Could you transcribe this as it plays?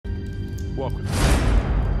Walker.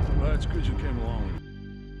 Well, it's good you came along with me.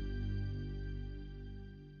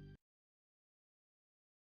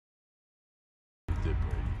 You did,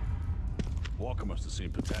 Brady. Walker must have seen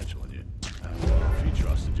potential in you. If he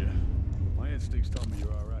trusted you, my instincts tell me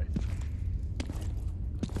you're all right.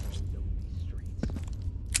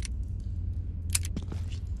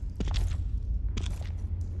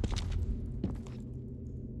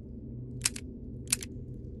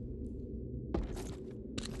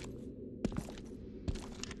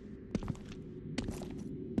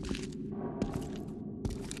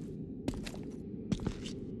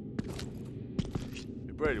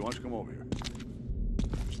 Brady, why don't you come over here?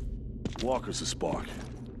 Walker's the spark.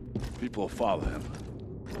 People will follow him.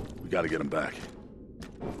 We gotta get him back.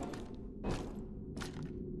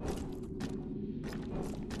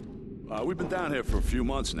 We've been down here for a few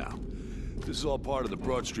months now. This is all part of the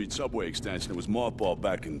Broad Street subway extension that was mothballed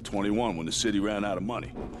back in '21 when the city ran out of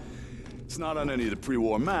money. It's not on any of the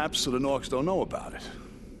pre-war maps, so the Norks don't know about it.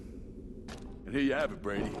 And here you have it,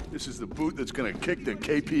 Brady. This is the boot that's gonna kick the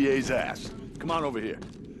KPA's ass. Come on over here.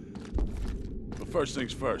 But first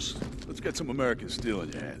things first, let's get some American steel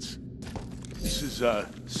in your hands. This is,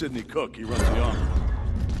 Sidney Cook. He runs the armory.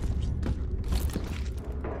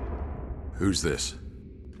 Who's this?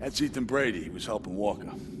 That's Ethan Brady. He was helping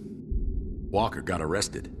Walker. Walker got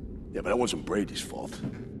arrested. Yeah, but that wasn't Brady's fault.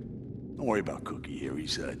 Don't worry about Cookie here.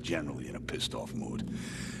 He's, generally in a pissed-off mood.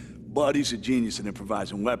 But he's a genius at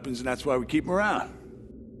improvising weapons, and that's why we keep him around.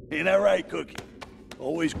 Ain't that right, Cookie?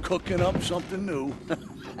 Always cooking up something new.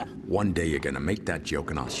 One day you're gonna make that joke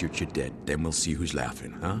and I'll shoot you dead. Then we'll see who's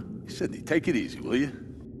laughing, huh? Sidney, take it easy, will you?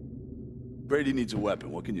 Brady needs a weapon.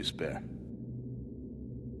 What can you spare?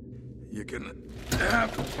 You can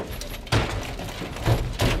have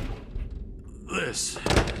this.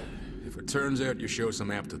 If it turns out you show some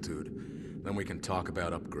aptitude, then we can talk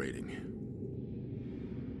about upgrading.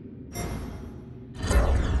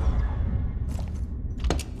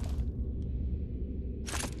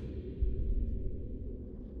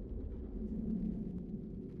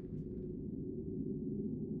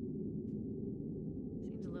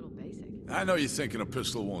 I know you're thinking a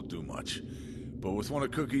pistol won't do much, but with one of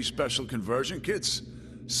Cookie's special conversion kits,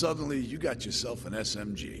 suddenly you got yourself an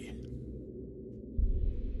SMG.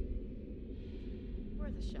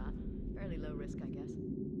 Worth a shot. Fairly low risk, I guess.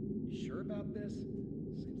 You sure about this?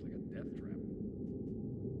 Seems like a death trap.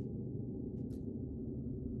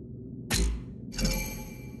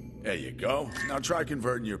 There you go. Now try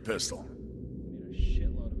converting your pistol. We need a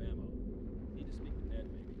shitload of ammo. Need to speak to Ned,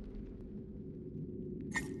 maybe.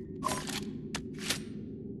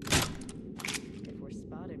 If we're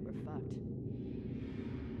spotted, we're fucked.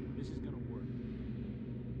 This is gonna work.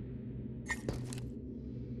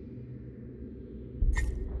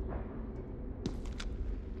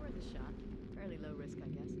 Worth a shot. Fairly low risk, I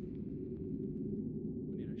guess.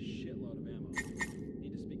 We need a shitload of ammo.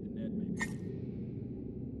 Need to speak to Ned, maybe.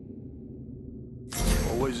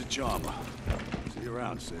 Always a charmer. See you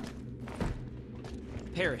around, Sid.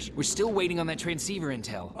 Parrish, we're still waiting on that transceiver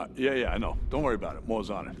intel. Yeah, I know. Don't worry about it. More's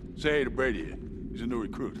on it. Say hey to Brady here. He's a new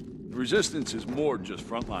recruit. The Resistance is more than just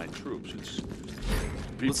frontline troops. It's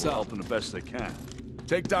people helping the best they can.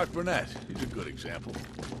 Take Doc Burnett. He's a good example.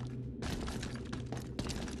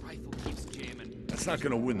 Rifle keeps jamming. That's not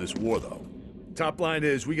gonna win this war, though. Top line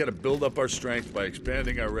is, we gotta build up our strength by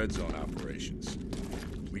expanding our red zone operations.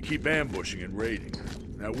 We keep ambushing and raiding.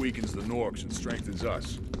 That weakens the Norks and strengthens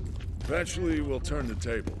us. Eventually, we'll turn the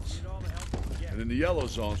tables. And in the yellow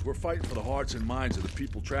zones, we're fighting for the hearts and minds of the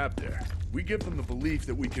people trapped there. We give them the belief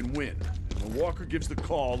that we can win. And when Walker gives the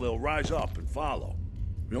call, they'll rise up and follow.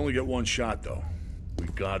 We only get one shot, though. We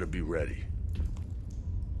gotta be ready.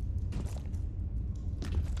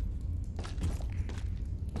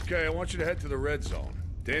 Okay, I want you to head to the red zone.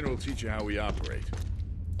 Dana will teach you how we operate.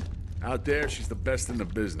 Out there, she's the best in the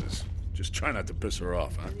business. Just try not to piss her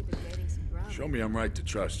off, huh? Really been getting some grub. Show me I'm right to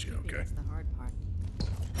trust you, okay? That's the hard part.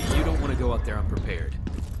 You don't want to go out there unprepared.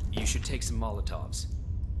 You should take some Molotovs.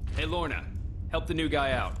 Hey, Lorna, help the new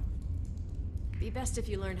guy out. Be best if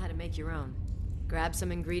you learn how to make your own. Grab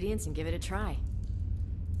some ingredients and give it a try.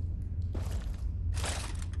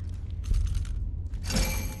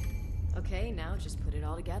 Okay, now just put it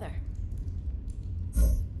all together.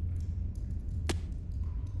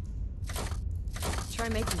 Try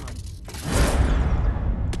making one.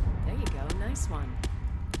 There you go, nice one.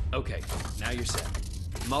 Okay, now you're set.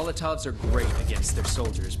 Molotovs are great against their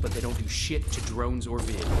soldiers, but they don't do shit to drones or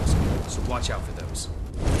vehicles. So watch out for those.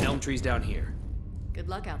 Elm tree's down here. Good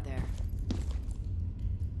luck out there.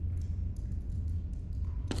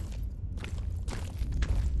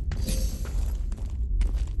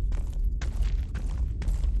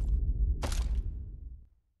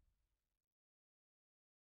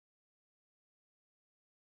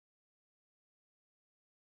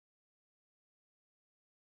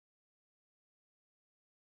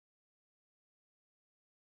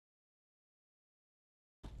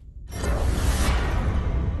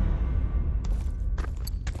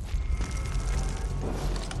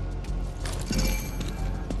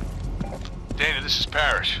 Dana, this is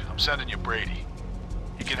Parrish. I'm sending you Brady.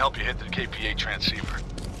 He can help you hit the KPA transceiver.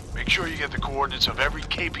 Make sure you get the coordinates of every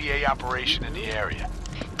KPA operation in the area.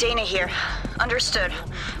 Dana here. Understood.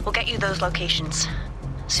 We'll get you those locations.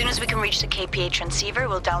 As soon as we can reach the KPA transceiver,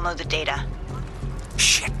 we'll download the data.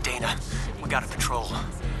 Shit, Dana. We got a patrol.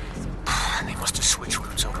 They must have switched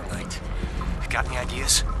routes overnight. Got any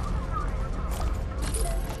ideas?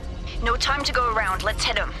 No time to go around. Let's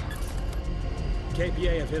hit them.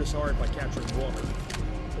 KPA have hit us hard by capturing Walker,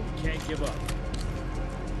 but we can't give up.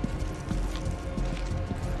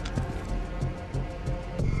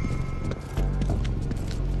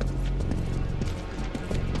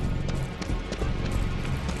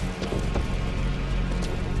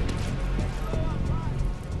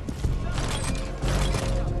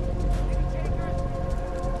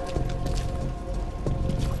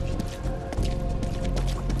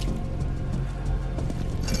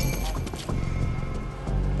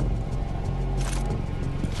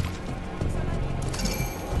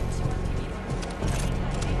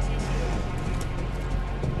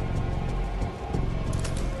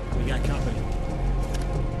 We got company.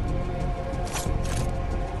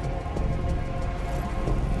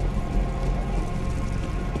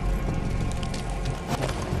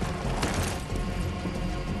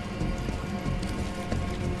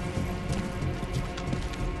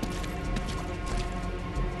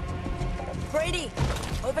 Brady!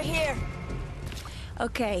 Over here!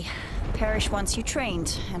 Okay. Parrish wants you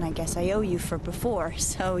trained, and I guess I owe you for before,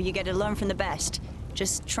 so you get to learn from the best.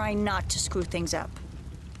 Just try not to screw things up.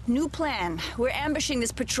 New plan. We're ambushing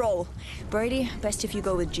this patrol. Brady, best if you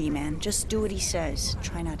go with G-Man. Just do what he says.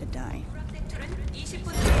 Try not to die.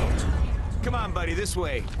 Come on, buddy, this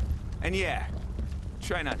way. And yeah,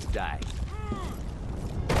 try not to die.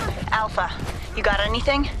 Alpha, you got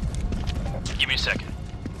anything? Give me a second.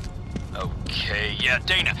 Okay, yeah,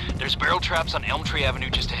 Dana, there's barrel traps on Elm Tree Avenue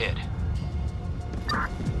just ahead.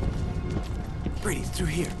 Brady, through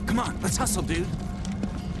here. Come on, let's hustle, dude.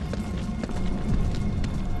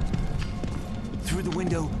 Through the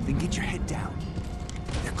window, then get your head down.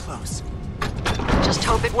 They're close. Just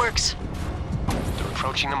hope it works. They're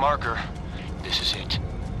approaching the marker. This is it.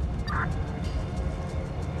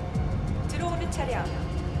 들어오는 차량.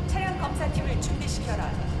 차량 검사팀을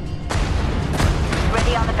준비시켜라.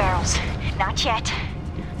 Ready on the barrels. Not yet.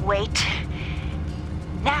 Wait.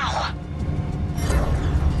 Now!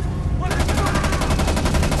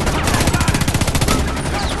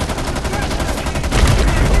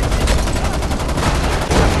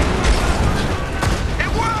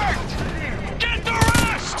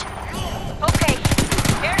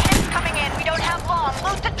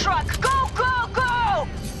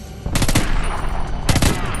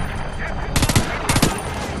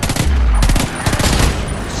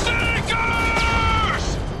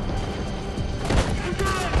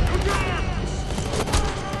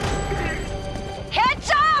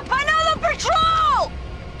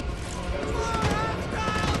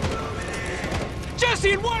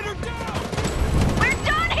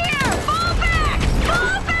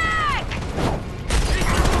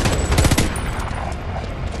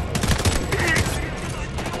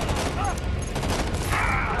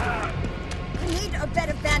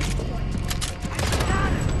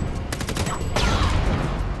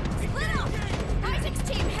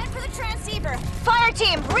 Fire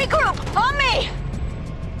team, regroup! On me!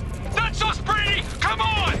 That's us, Brady! Come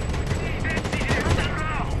on!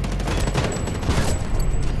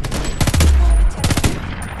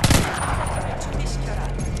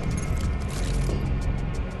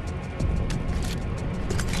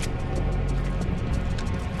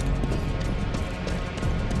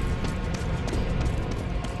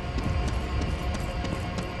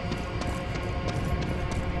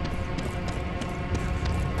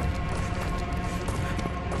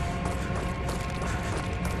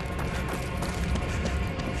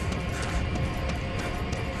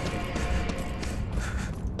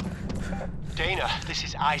 Dana, this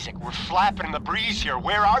is Isaac. We're flapping in the breeze here.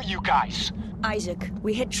 Where are you guys? Isaac,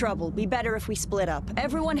 we hit trouble. Be better if we split up.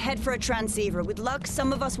 Everyone head for a transceiver. With luck,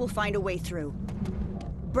 some of us will find a way through.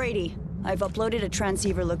 Brady, I've uploaded a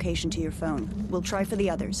transceiver location to your phone. We'll try for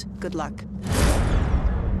the others. Good luck.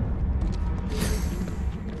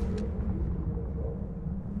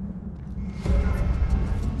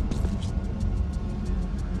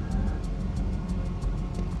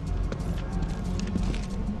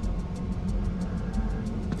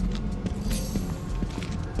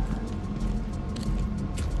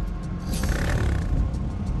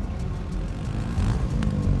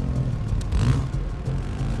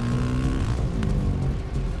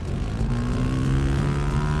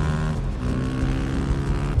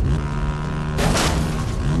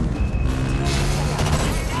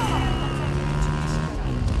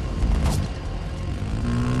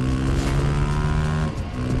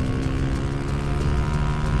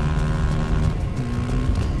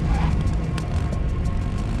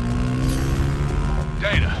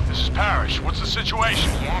 Parrish, what's the situation?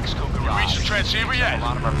 The Axco You garage. reached the transceiver yet? A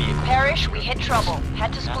lot of our vehicles. Parrish, we hit trouble.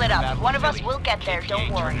 Had to split up. One of us will get there, don't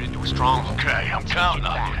KPA worry. turned it into a stronghold. Okay, I'm Take counting it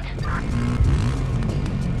on back.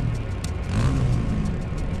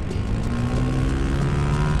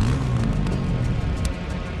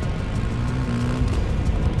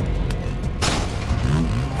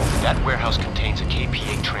 That warehouse contains a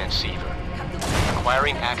KPA transceiver.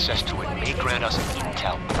 Acquiring access to it may grant us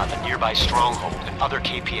intel about the nearby stronghold and other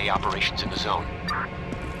KPA operations in the zone.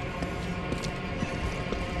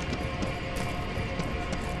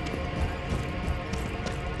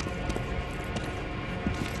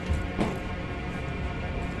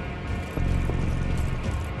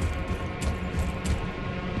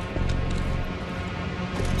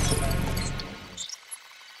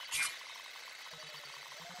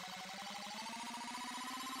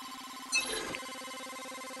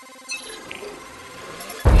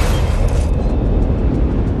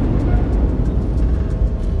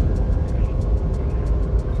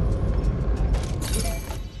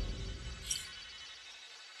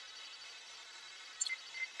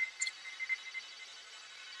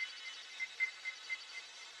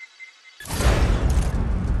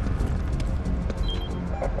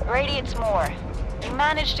 Brady, it's more. You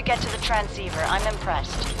managed to get to the transceiver. I'm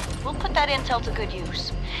impressed. We'll put that intel to good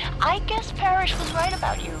use. I guess Parrish was right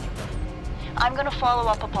about you. I'm gonna follow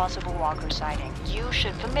up a possible Walker sighting. You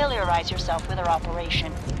should familiarize yourself with our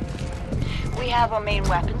operation. We have a main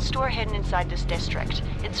weapons store hidden inside this district.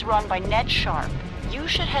 It's run by Ned Sharp. You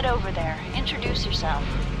should head over there. Introduce yourself.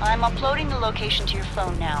 I'm uploading the location to your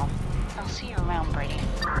phone now. I'll see you around, Brady.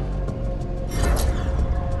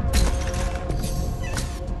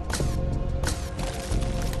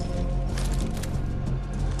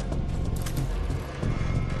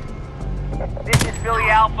 This is Philly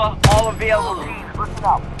Alpha. All available teams, listen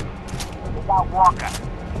up. We got Walker.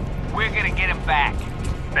 We're gonna get him back.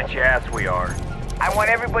 Bet your ass we are. I want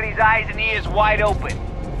everybody's eyes and ears wide open.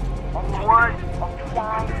 Any word,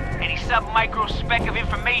 any sub-micro speck of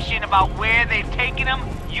information about where they've taken him,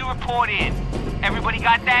 you report in. Everybody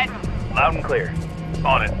got that? Loud and clear.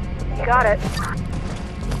 On it. Got it.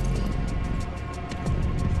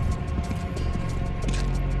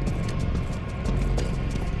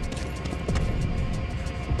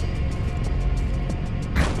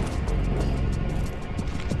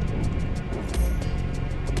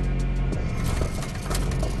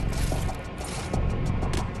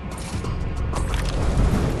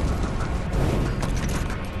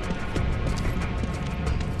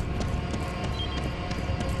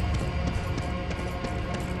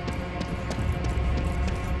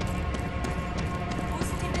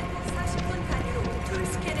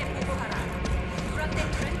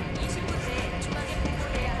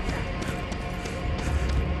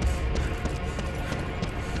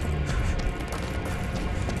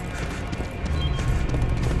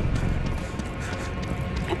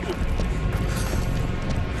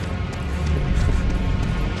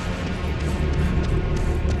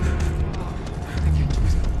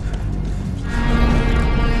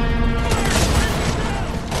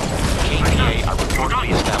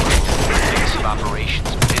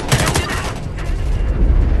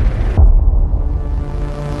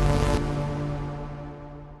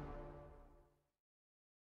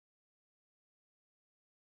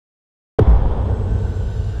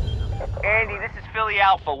 Andy, this is Philly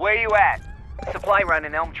Alpha. Where you at? Supply run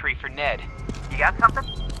in Elm Tree for Ned. You got something?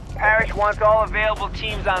 Parrish wants all available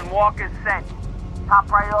teams on Walker's scent. Top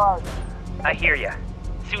priority. I hear ya.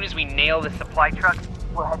 As soon as we nail the supply truck,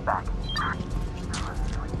 we'll head back.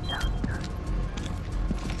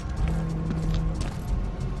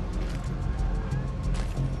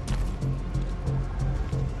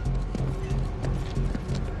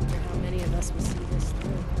 How many of us will see this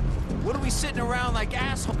through? What are we sitting around like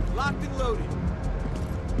assholes? Locked and loaded.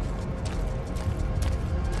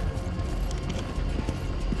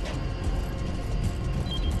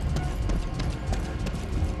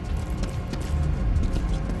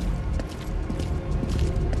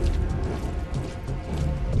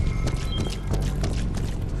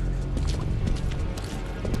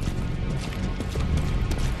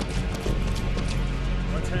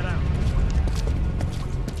 Let's head out.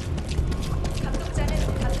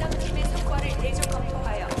 감독자는 담당 팀의 성과를 내조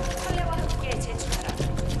검토하여 설레와 함께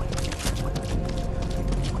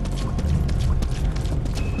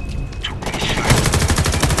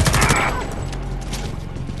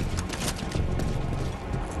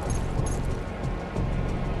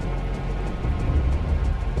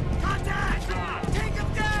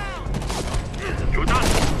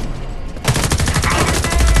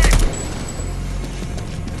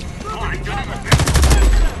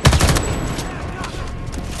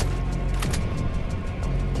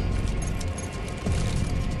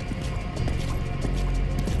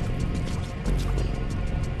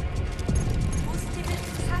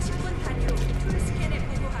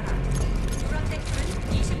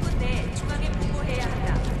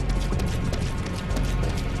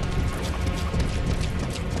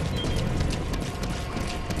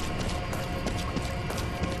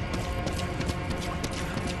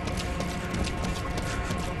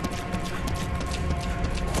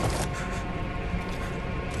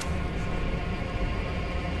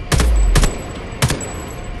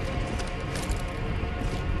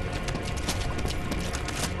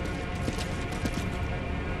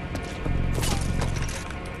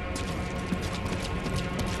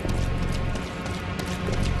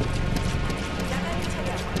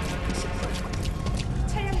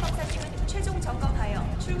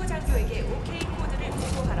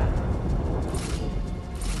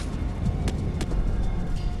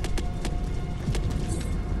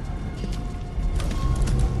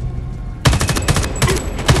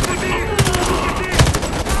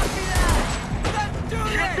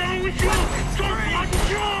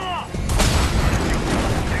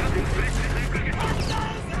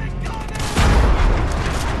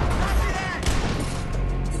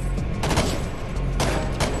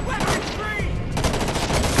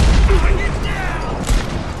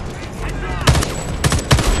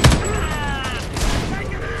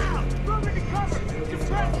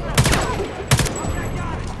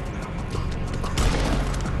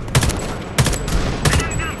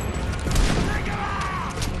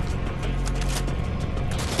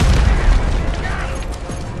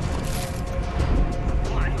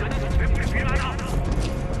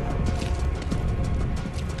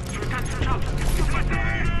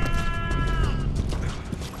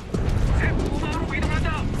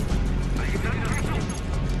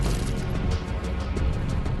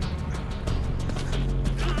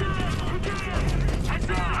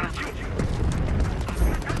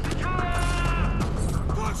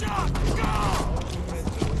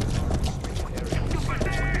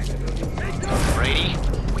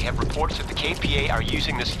Reports that the KPA are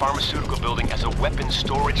using this pharmaceutical building as a weapons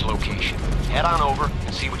storage location. Head on over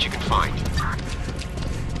and see what you can find.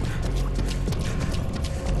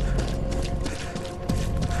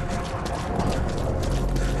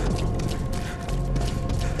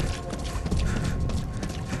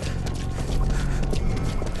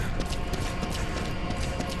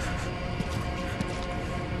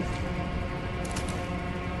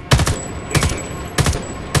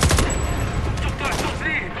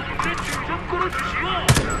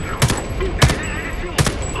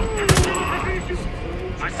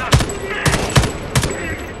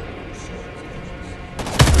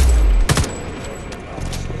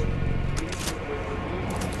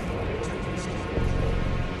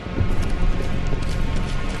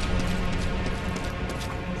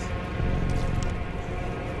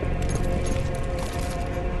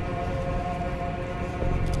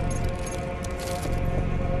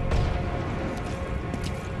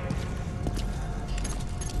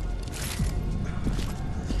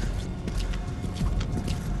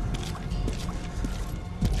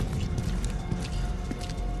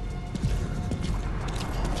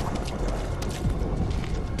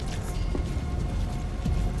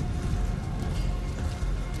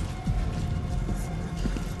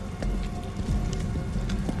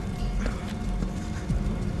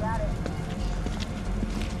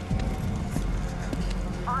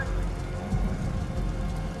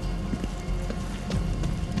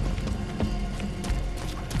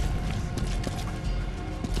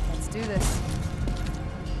 Do this.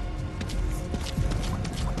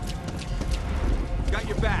 Got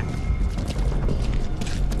your back.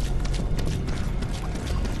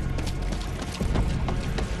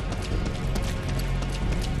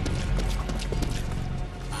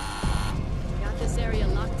 Got this area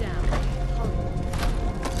locked down.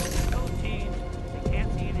 Those teams, they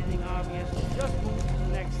can't see anything obvious. Just move to the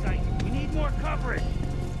next site. We need more coverage.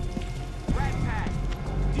 Rat Pack,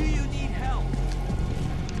 do you need help?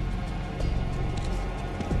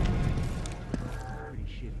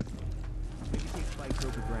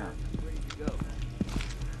 Over ground. Ready to go.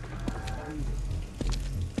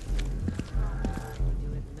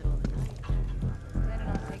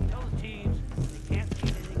 Those teams, they can't see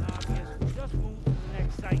anything obvious. Just move to the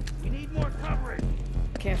next site. We need more coverage.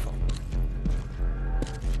 Careful.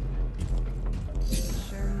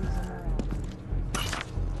 Sure use them around.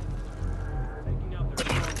 Taking out their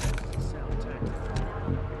phones is a sound tactic.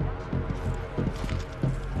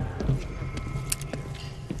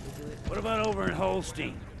 What about over in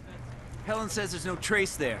Holstein? Helen says there's no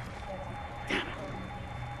trace there. Damn it.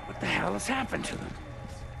 What the hell has happened to them?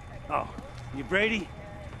 Oh, you Brady?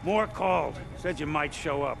 Moore called. Said you might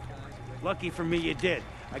show up. Lucky for me you did.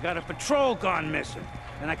 I got a patrol gone missing,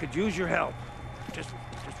 and I could use your help. Just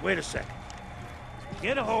wait a second.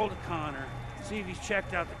 Get a hold of Connor, see if he's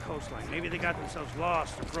checked out the coastline. Maybe they got themselves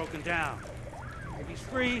lost or broken down. If he's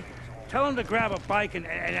free, tell him to grab a bike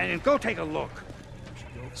and go take a look.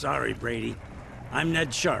 Sorry, Brady. I'm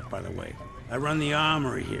Ned Sharp, by the way. I run the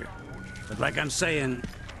armory here. But like I'm saying,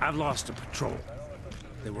 I've lost a patrol.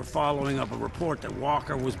 They were following up a report that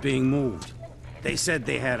Walker was being moved. They said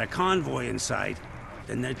they had a convoy in sight,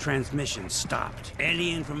 then their transmission stopped.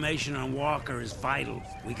 Any information on Walker is vital.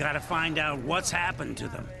 We gotta find out what's happened to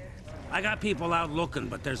them. I got people out looking,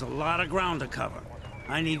 but there's a lot of ground to cover.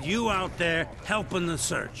 I need you out there helping the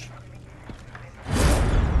search.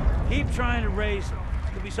 Keep trying to raise them.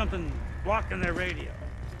 Could be something blocking their radio.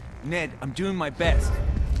 Ned, I'm doing my best.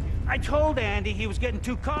 I told Andy he was getting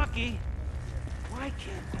too cocky. Why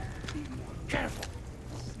can't I be more careful?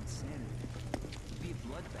 Insanity. It'd be a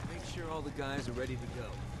bloodbath. Make sure all the guys are ready to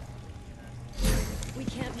go. We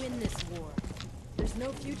can't win this war. There's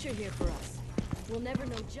no future here for us. We'll never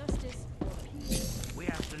know justice or peace. We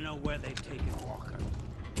have to know where they've taken Walker.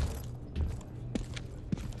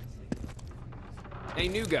 Hey,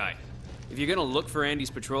 new guy. If you're gonna look for Andy's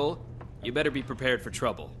patrol, you better be prepared for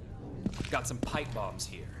trouble. Got some pipe bombs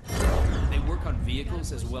here. They work on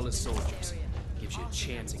vehicles as well as soldiers. Gives you a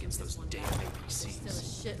chance against those damn APCs.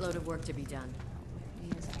 Still a shitload of work to be done.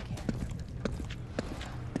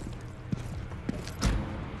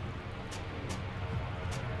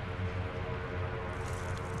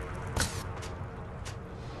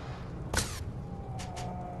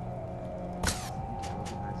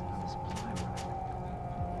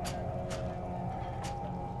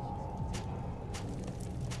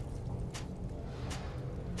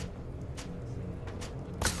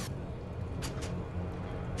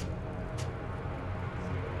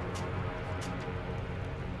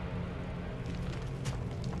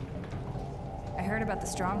 I heard about the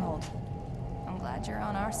stronghold. I'm glad you're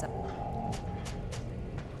on our side.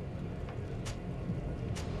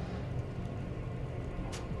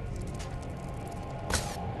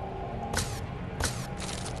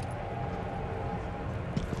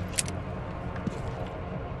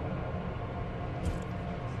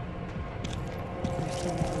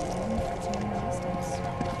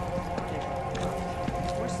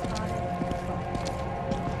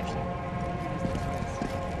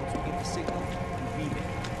 Once we get the signal, we beam it.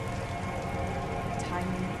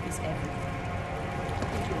 Timing is everything.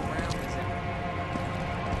 Move it around is everything.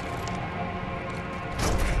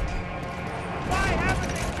 Why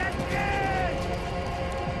haven't they checked in?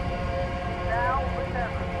 Now or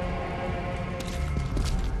never.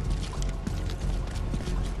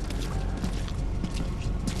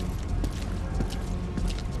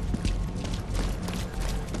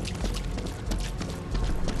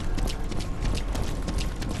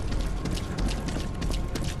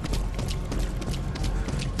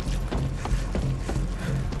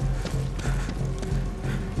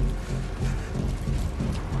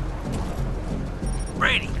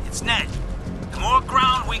 Brady, it's Ned. The more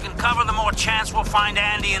ground we can cover, the more chance we'll find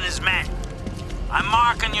Andy and his men. I'm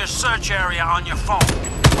marking your search area on your phone. If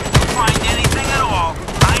you find anything at all,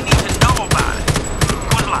 I need to know about it.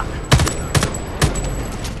 Good luck.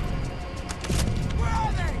 Where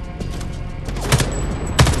are they?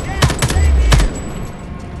 Yeah, same here.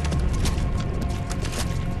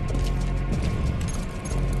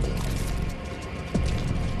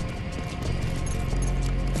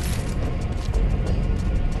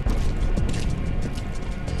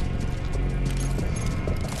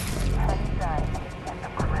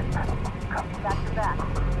 Back to back.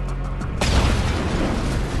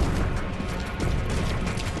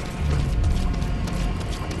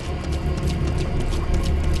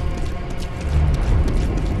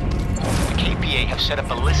 The KPA have set up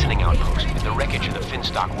a listening outpost in the wreckage of the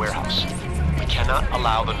Finstock warehouse. We cannot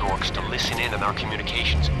allow the Norks to listen in on our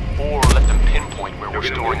communications or let them pinpoint where we're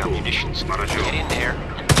storing our munitions. Get in there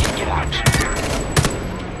and take it out.